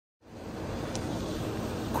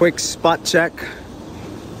Quick spot check.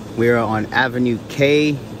 We are on Avenue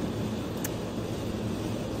K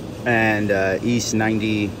and East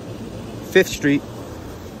 95th Street.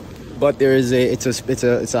 But there is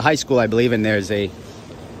it's a high school, I believe, and there's a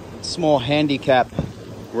small handicap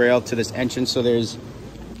rail to this entrance. So there's,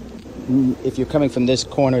 if you're coming from this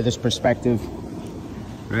corner, this perspective,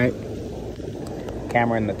 right?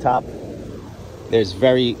 Camera in the top. There's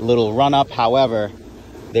very little run up. However,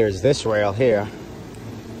 there's this rail here,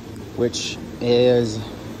 which is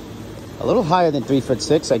a little higher than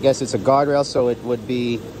 3'6". I guess it's a guardrail, so it would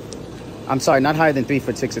be, I'm sorry, not higher than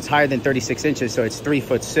 3'6". It's higher than 36 inches, so it's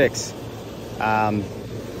 3'6".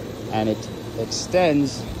 And it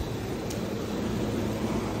extends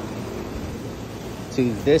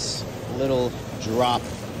to this little drop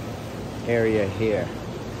area here.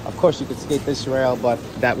 Of course, you could skate this rail, but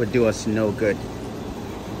that would do us no good.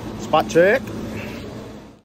 Spot check.